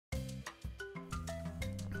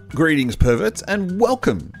Greetings, perverts, and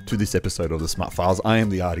welcome to this episode of the SMUT Files. I am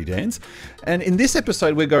the Artie Dans, and in this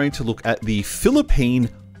episode we're going to look at the Philippine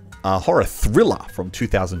horror thriller from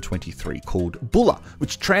 2023 called Bula,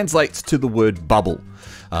 which translates to the word bubble.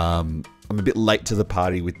 I'm a bit late to the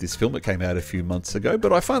party with this film. It came out a few months ago,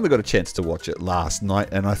 but I finally got a chance to watch it last night,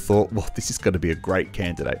 and I thought, well, this is going to be a great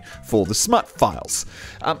candidate for the SMUT Files.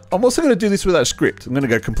 I'm also going to do this without a script. I'm going to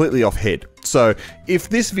go completely off head. So if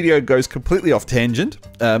this video goes completely off tangent,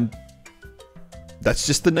 that's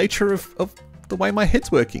just the nature of the way my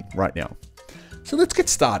head's working right now. So let's get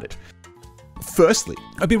started. Firstly,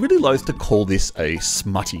 I'd be really loath to call this a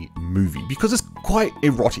smutty movie because it's quite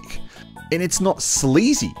erotic, and it's not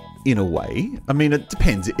sleazy in a way. I mean, it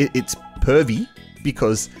depends. It's pervy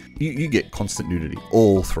because you get constant nudity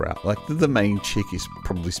all throughout. Like the main chick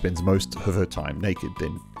probably spends most of her time naked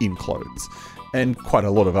than in clothes. And quite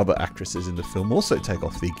a lot of other actresses in the film also take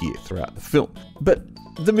off their gear throughout the film. But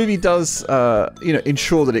the movie does,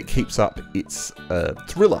 ensure that it keeps up its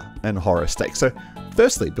thriller and horror stakes. So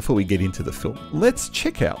firstly, before we get into the film, let's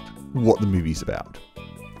check out what the movie's about.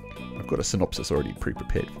 I've got a synopsis already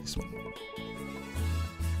pre-prepared for this one.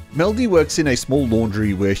 Melody works in a small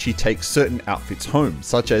laundry where she takes certain outfits home,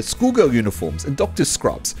 such as schoolgirl uniforms and doctor's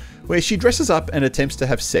scrubs, where she dresses up and attempts to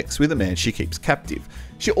have sex with a man she keeps captive.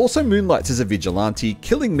 She also moonlights as a vigilante,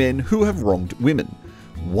 killing men who have wronged women.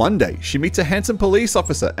 One day, she meets a handsome police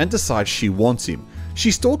officer and decides she wants him.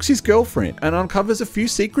 She stalks his girlfriend and uncovers a few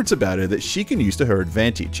secrets about her that she can use to her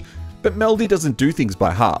advantage. But Melody doesn't do things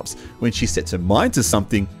by halves. When she sets her mind to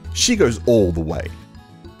something, she goes all the way.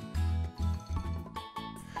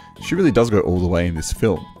 She really does go all the way in this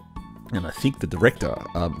film. And I think the director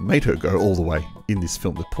made her go all the way in this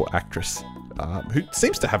film, the poor actress, who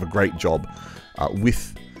seems to have a great job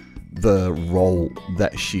with the role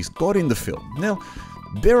that she's got in the film. Now,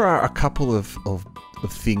 there are a couple of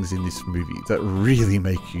things in this movie that really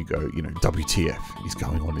make you go, WTF is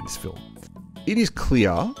going on in this film. It is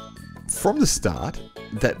clear from the start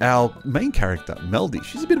that our main character, Melody,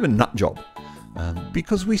 she's a bit of a nut job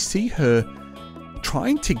because we see her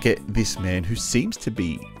trying to get this man who seems to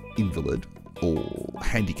be invalid or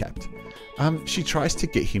handicapped. She tries to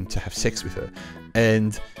get him to have sex with her,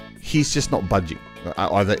 and he's just not budging.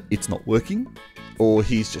 Either it's not working, or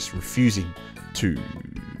he's just refusing to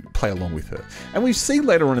play along with her. And we see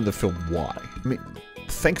later on in the film why. I mean,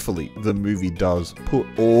 thankfully, the movie does put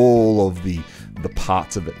all of the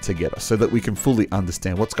parts of it together so that we can fully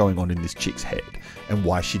understand what's going on in this chick's head and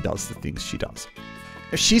why she does the things she does.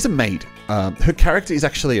 She's a maid. Her character is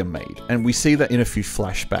actually a maid, and we see that in a few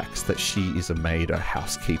flashbacks that she is a maid, a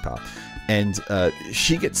housekeeper, and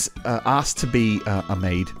she gets asked to be a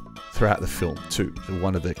maid throughout the film too. So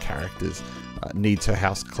one of the characters needs her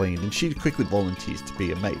house cleaned, and she quickly volunteers to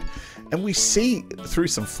be a maid. And we see through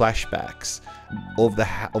some flashbacks of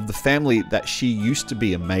the family that she used to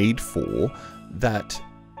be a maid for, that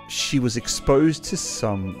she was exposed to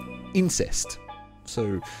some incest.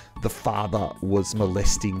 So the father was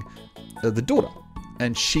molesting the daughter,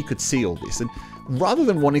 and she could see all this. And rather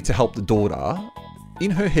than wanting to help the daughter, in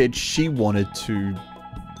her head, she wanted to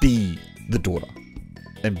be the daughter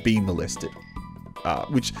and be molested,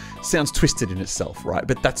 which sounds twisted in itself, right?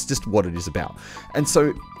 But that's just what it is about. And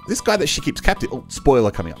so this guy that she keeps captive, oh,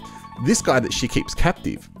 spoiler coming up, this guy that she keeps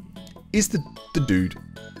captive is the dude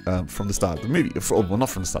from the start of the movie. Well, not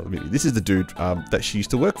from the start of the movie. This is the dude that she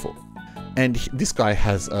used to work for. And this guy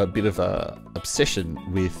has a bit of a obsession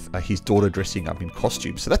with his daughter dressing up in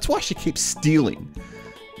costumes. So that's why she keeps stealing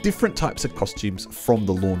different types of costumes from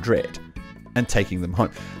the laundrette and taking them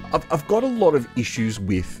home. I've got a lot of issues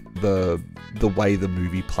with the way the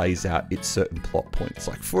movie plays out its certain plot points.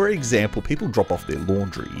 Like, for example, people drop off their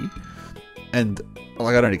laundry, and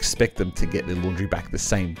like, I don't expect them to get their laundry back the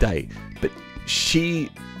same day. But she,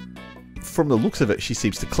 from the looks of it, she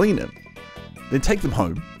seems to clean them, then take them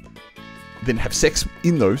home, then have sex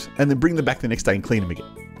in those, and then bring them back the next day and clean them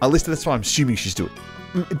again. At least that's what I'm assuming she's doing.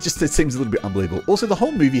 It seems a little bit unbelievable. Also, the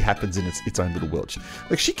whole movie happens in its own little world.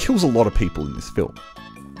 Like, she kills a lot of people in this film,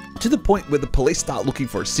 to the point where the police start looking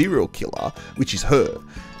for a serial killer, which is her.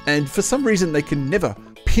 And for some reason, they can never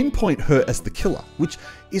pinpoint her as the killer, which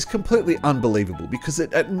is completely unbelievable, because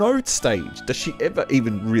at no stage does she ever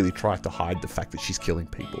even really try to hide the fact that she's killing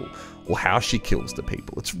people or how she kills the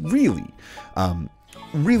people. It's really,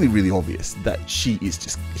 really obvious that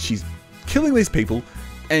she's killing these people,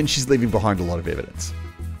 and she's leaving behind a lot of evidence.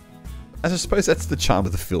 And I suppose that's the charm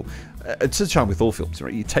of the film. It's the charm with all films,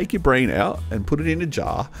 right? You take your brain out and put it in a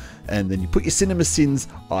jar, and then you put your cinema sins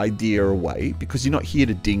idea away, because you're not here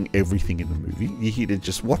to ding everything in the movie. You're here to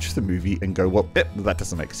just watch the movie and go, well, that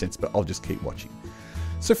doesn't make sense, but I'll just keep watching.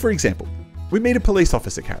 So for example, we meet a police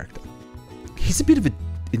officer character. He's a bit of an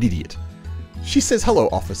idiot. She says, "Hello,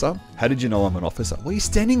 officer. How did you know I'm an officer?" "Well, you're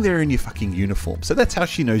standing there in your fucking uniform." So that's how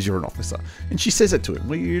she knows you're an officer. And she says it to him.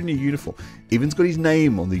 "Well, you're in your uniform." Even's got his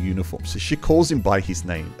name on the uniform, so she calls him by his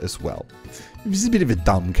name as well. He's a bit of a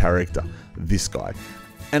dumb character, this guy.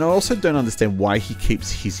 And I also don't understand why he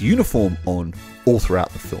keeps his uniform on all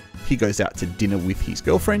throughout the film. He goes out to dinner with his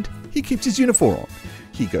girlfriend. He keeps his uniform on.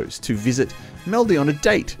 He goes to visit Melody on a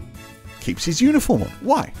date. Keeps his uniform on.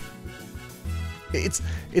 Why?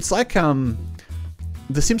 It's like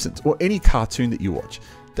The Simpsons or any cartoon that you watch,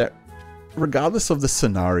 that regardless of the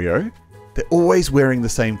scenario, they're always wearing the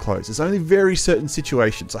same clothes. There's only very certain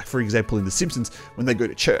situations, like for example in The Simpsons when they go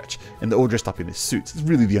to church and they're all dressed up in their suits. It's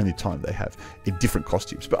really the only time they have in different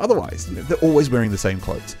costumes. But otherwise, they're always wearing the same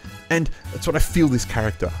clothes. And that's what I feel this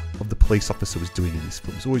character of the police officer was doing in this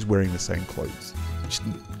film. He's always wearing the same clothes, which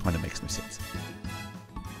kind of makes no sense.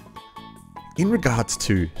 In regards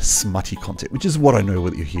to smutty content, which is what I know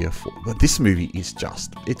what you're here for, but this movie is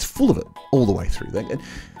just, it's full of it all the way through. And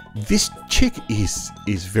this chick is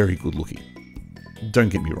very good looking. Don't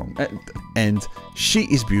get me wrong. And she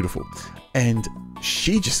is beautiful. And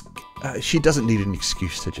she just, she doesn't need an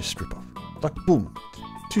excuse to just strip off. Like, boom,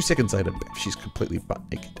 2 seconds later, she's completely butt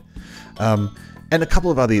naked. And a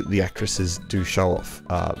couple of the actresses do show off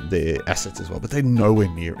their assets as well, but they're nowhere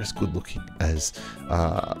near as good looking as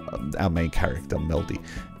our main character, Melody.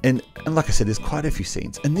 And like I said, there's quite a few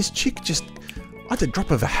scenes. And this chick just, at the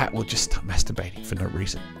drop of a hat, will just start masturbating for no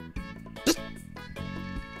reason. Just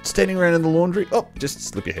standing around in the laundry, oh, just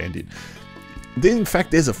slip your hand in. Then, in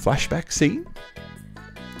fact, there's a flashback scene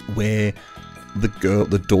where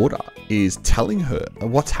the daughter, is telling her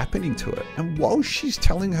what's happening to her. And while she's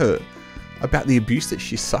telling her about the abuse that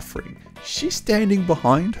she's suffering, she's standing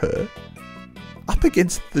behind her up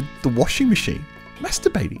against the washing machine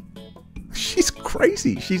masturbating. She's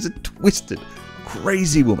crazy. She's a twisted,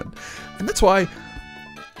 crazy woman. And that's why,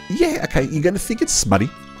 yeah, okay, you're going to think it's smutty,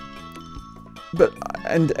 but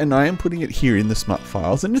and I am putting it here in the smut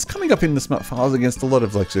files, and it's coming up in the smut files against a lot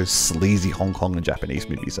of like those sleazy Hong Kong and Japanese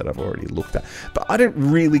movies that I've already looked at. But I don't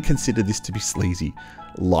really consider this to be sleazy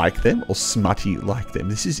like them or smutty like them.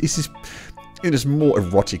 This is more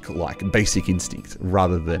erotic like Basic Instinct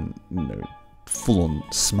rather than, you know, full on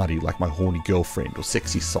smutty like My Horny Girlfriend or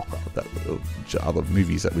Sexy Soccer, which are other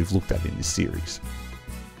movies that we've looked at in this series.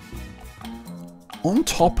 On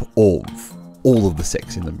top of all of the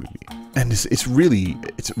sex in the movie, and it's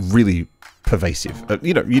really pervasive.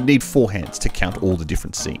 You know, you need 4 hands to count all the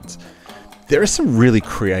different scenes. There are some really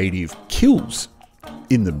creative kills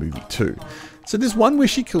in the movie too. So there's one where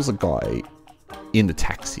she kills a guy in the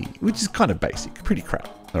taxi, which is kind of basic, pretty crap,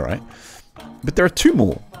 all right? But there are 2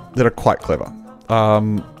 more that are quite clever.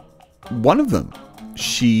 One of them,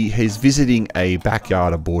 she is visiting a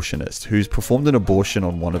backyard abortionist who's performed an abortion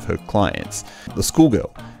on one of her clients, the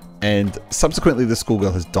schoolgirl. And subsequently, the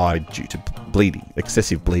schoolgirl has died due to bleeding,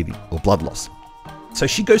 excessive bleeding, or blood loss. So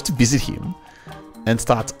she goes to visit him and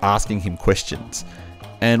starts asking him questions.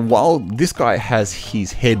 And while this guy has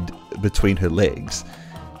his head between her legs,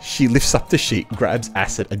 she lifts up the sheet, grabs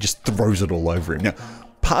acid, and just throws it all over him. Now,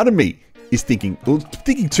 part of me is thinking 2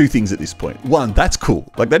 things at this point. One, that's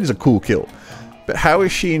cool. Like, that is a cool kill. But how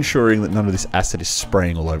is she ensuring that none of this acid is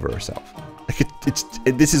spraying all over herself? Like,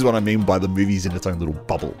 this is what I mean by the movie's in its own little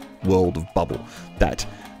world of bubble, that,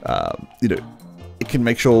 you know, it can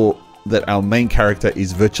make sure that our main character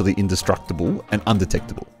is virtually indestructible and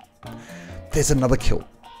undetectable. There's another kill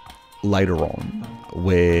later on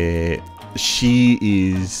where she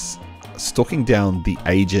is stalking down the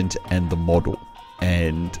agent and the model.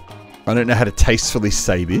 And I don't know how to tastefully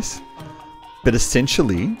say this, but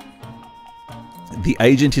essentially, the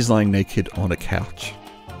agent is lying naked on a couch.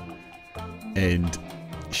 And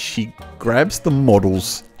she grabs the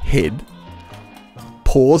model's head,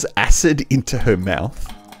 pours acid into her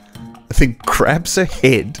mouth, then grabs her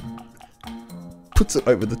head, puts it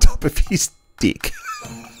over the top of his dick,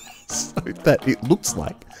 so that it looks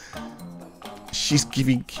like she's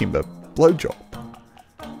giving him a blowjob.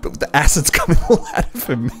 But the acid's coming all out of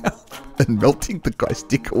her mouth and melting the guy's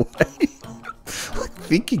dick away. Like,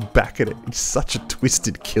 thinking back at it, it's such a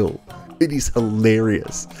twisted kill. It is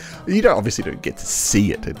hilarious. You obviously don't get to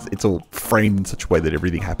see it. It's all framed in such a way that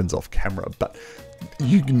everything happens off camera, but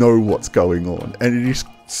you know what's going on. And it is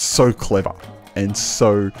so clever and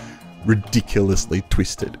so ridiculously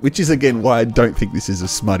twisted, which is again why I don't think this is a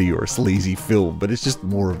smutty or a sleazy film, but it's just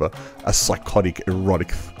more of a psychotic,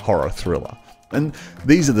 erotic horror thriller. And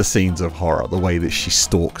these are the scenes of horror, the way that she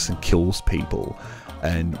stalks and kills people.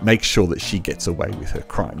 and make sure that she gets away with her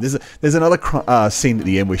crime. There's another scene at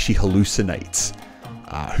the end where she hallucinates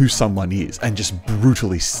who someone is and just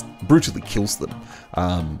brutally kills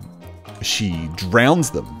them. She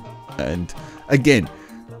drowns them, and again,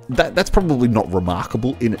 that's probably not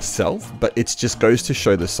remarkable in itself, but it just goes to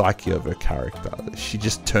show the psyche of her character. She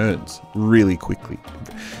just turns really quickly.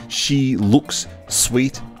 She looks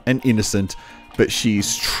sweet and innocent, but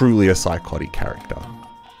she's truly a psychotic character.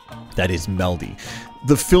 That is Melody.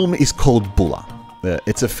 The film is called Bula.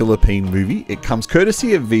 It's a Philippine movie. It comes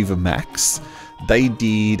courtesy of Viva Max. They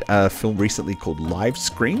did a film recently called Live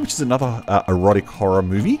Scream, which is another erotic horror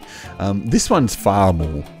movie. This one's far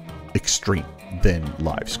more extreme than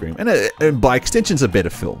Live Scream, and by extension it's a better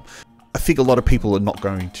film. I think a lot of people are not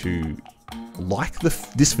going to like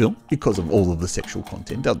this film because of all of the sexual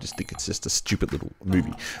content. They'll just think it's just a stupid little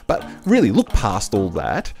movie. But really, look past all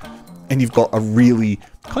that, and you've got a really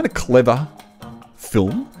kind of clever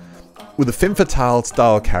film with a femme fatale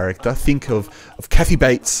style character. Think of Kathy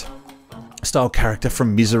Bates style character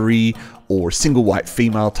from Misery, or a single white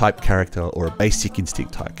female type character, or a Basic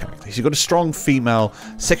Instinct type character. So you've got a strong female,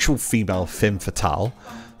 sexual female femme fatale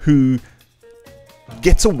who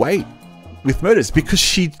gets away with murders because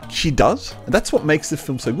she does. And that's what makes the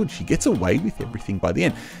film so good. She gets away with everything by the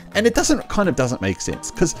end. And it doesn't make sense,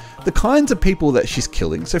 because the kinds of people that she's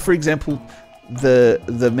killing, so for example,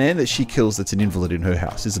 the man that she kills that's an invalid in her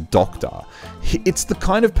house is a doctor. It's the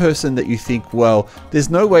kind of person that you think, well, there's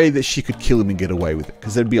no way that she could kill him and get away with it,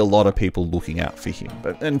 because there'd be a lot of people looking out for him.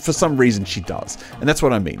 And for some reason she does. And that's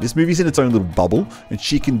what I mean. This movie's in its own little bubble, and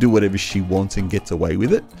she can do whatever she wants and gets away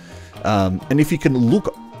with it. And if you can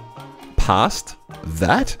look past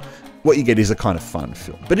that, what you get is a kind of fun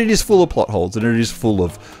film. But it is full of plot holes, and it is full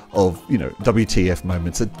of you know, WTF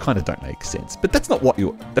moments that kind of don't make sense. But that's not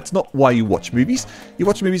why you watch movies. You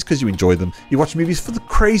watch movies because you enjoy them. You watch movies for the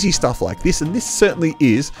crazy stuff like this, and this certainly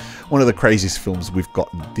is one of the craziest films we've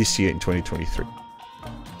gotten this year in 2023.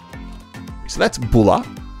 So that's Bula,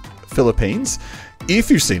 Philippines. If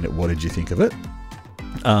you've seen it, what did you think of it?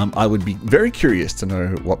 I would be very curious to know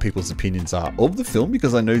what people's opinions are of the film,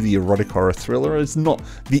 because I know the erotic horror thriller is not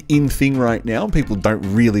the in thing right now. People don't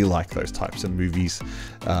really like those types of movies,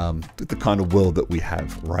 the kind of world that we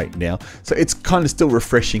have right now. So it's kind of still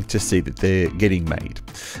refreshing to see that they're getting made.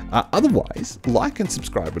 Otherwise, like and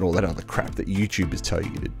subscribe and all that other crap that YouTubers tell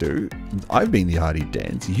you to do. I've been the Arty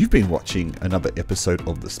Dans. You've been watching another episode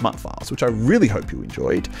of the SMUT Files, which I really hope you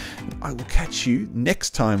enjoyed. I will catch you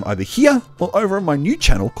next time, either here or over on my new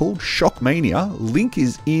channel called Shockmania. Link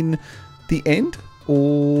is in the end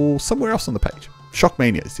or somewhere else on the page.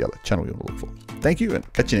 Shockmania is the other channel you want to look for. Thank you,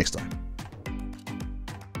 and catch you next time.